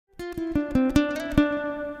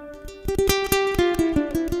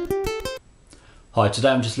Hi, today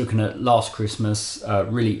I'm just looking at Last Christmas,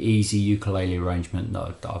 really easy ukulele arrangement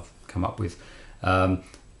that I've come up with.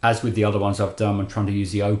 As with the other ones I've done, I'm trying to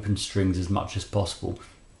use the open strings as much as possible,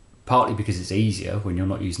 partly because it's easier when you're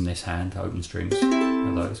not using this hand, open strings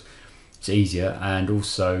are those. It's easier, and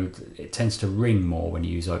also it tends to ring more when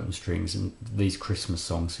you use open strings, and these Christmas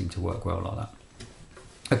songs seem to work well like that.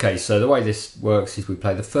 Okay, so the way this works is we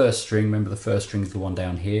play the first string. Remember, the first string is the one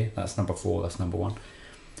down here. That's number 4, that's number 1.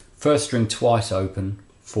 First string twice open,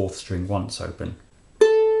 fourth string once open.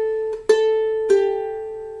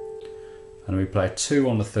 And we play a 2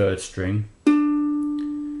 on the third string.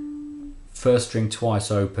 First string twice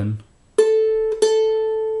open,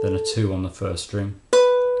 then a 2 on the first string,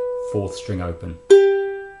 fourth string open.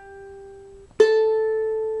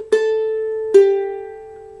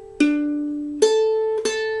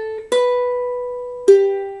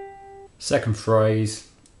 Second phrase,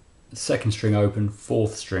 second string open,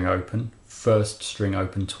 fourth string open, first string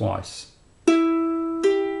open twice. And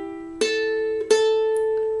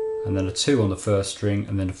then a 2 on the first string,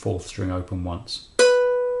 and then a fourth string open once.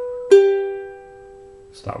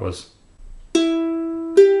 So that was.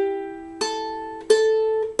 And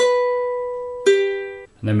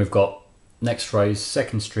then we've got next phrase,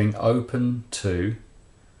 second string open 2,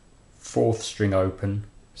 fourth string open,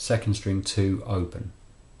 second string 2 open.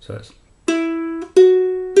 So it's.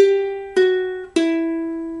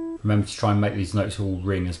 Remember to try and make these notes all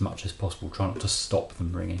ring as much as possible. Try not to stop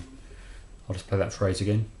them ringing. I'll just play that phrase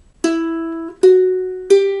again.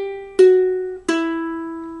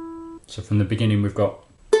 So from the beginning we've got.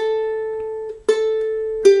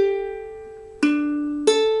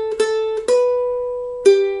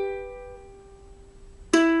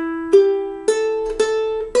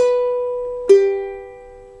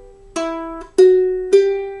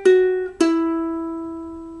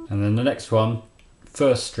 And then the next one.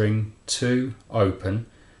 First string 2 open,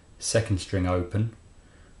 second string open,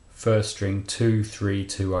 first string 2 3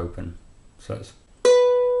 2 open. So it's.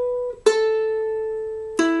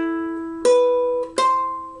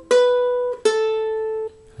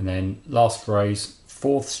 And then last phrase,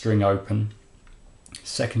 fourth string open,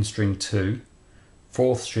 second string 2,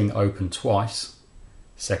 fourth string open twice,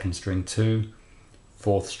 second string 2,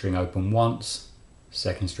 fourth string open once,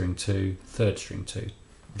 second string 2, third string 2.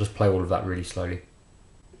 I'll just play all of that really slowly.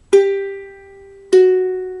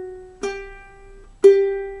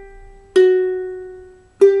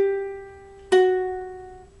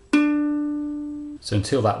 So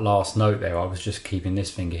until that last note there, I was just keeping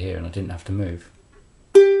this finger here and I didn't have to move.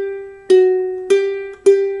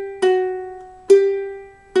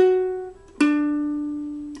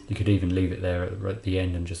 You could even leave it there at the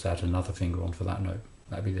end and just add another finger on for that note.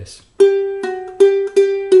 That'd be this.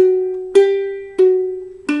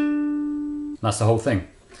 And that's the whole thing.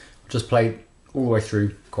 Just play all the way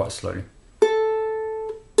through quite slowly.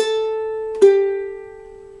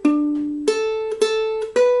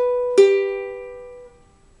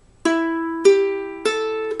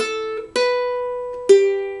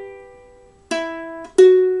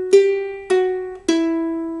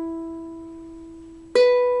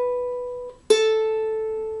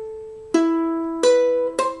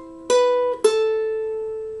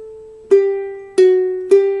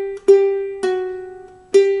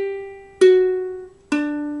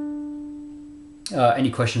 Any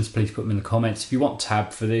questions, please put them in the comments. If you want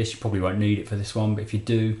tab for this, you probably won't need it for this one, but if you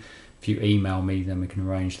do, if you email me, then we can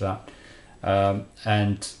arrange that.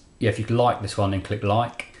 And yeah, if you like this one, then click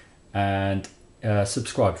like and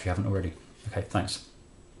subscribe if you haven't already. Okay, thanks.